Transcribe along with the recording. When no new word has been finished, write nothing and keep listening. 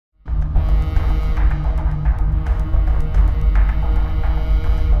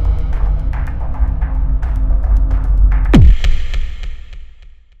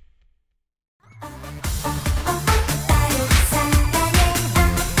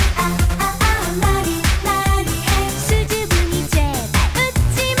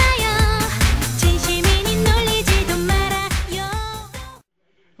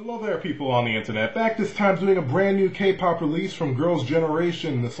people on the internet. Back this time doing a brand new K-pop release from Girls'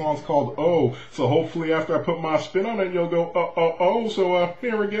 Generation. The song's called Oh. So hopefully after I put my spin on it, you'll go, oh. So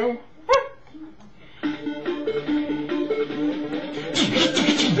here we go.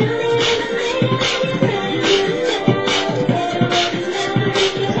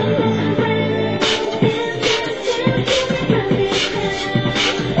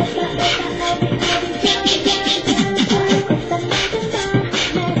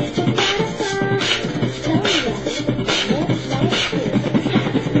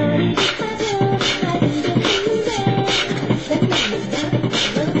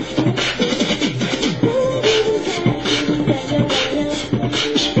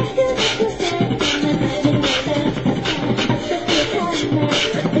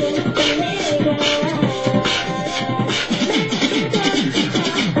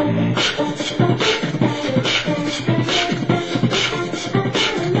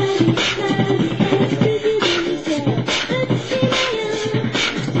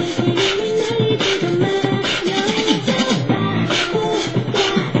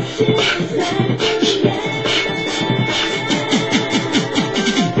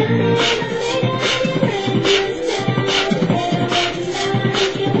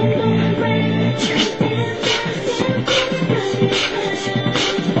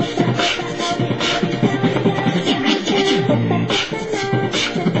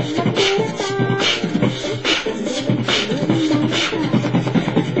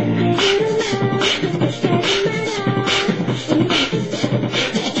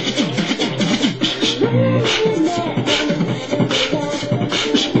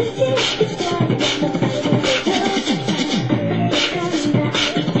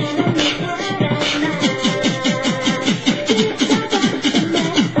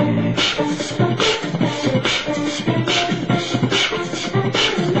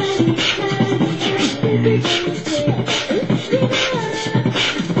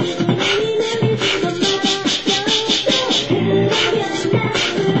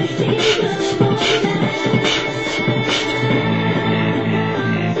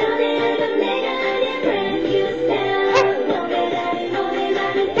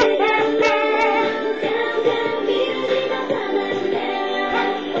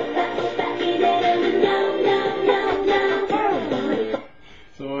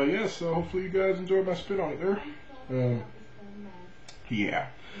 So hopefully you guys enjoyed my spit on it there. Yeah.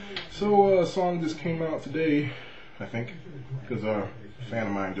 So a song just came out today, I think, because a fan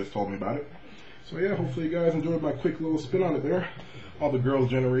of mine just told me about it. So yeah, hopefully you guys enjoyed my quick little spin on it there. All the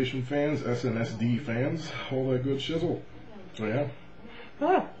Girls' Generation fans, SNSD fans, all that good shizzle. So yeah.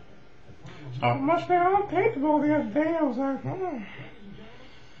 Huh. I must be on paper the other day. I was like,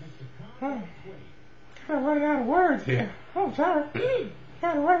 kind of running out of words here. Oh, sorry.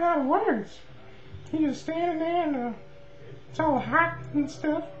 Kind of running out of words. You just standing there and it's all hot and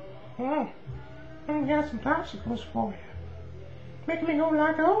stuff. I got some popsicles for you. Making me go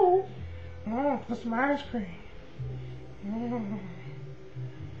like, oh, put some ice cream.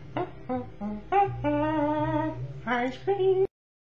 Ice cream.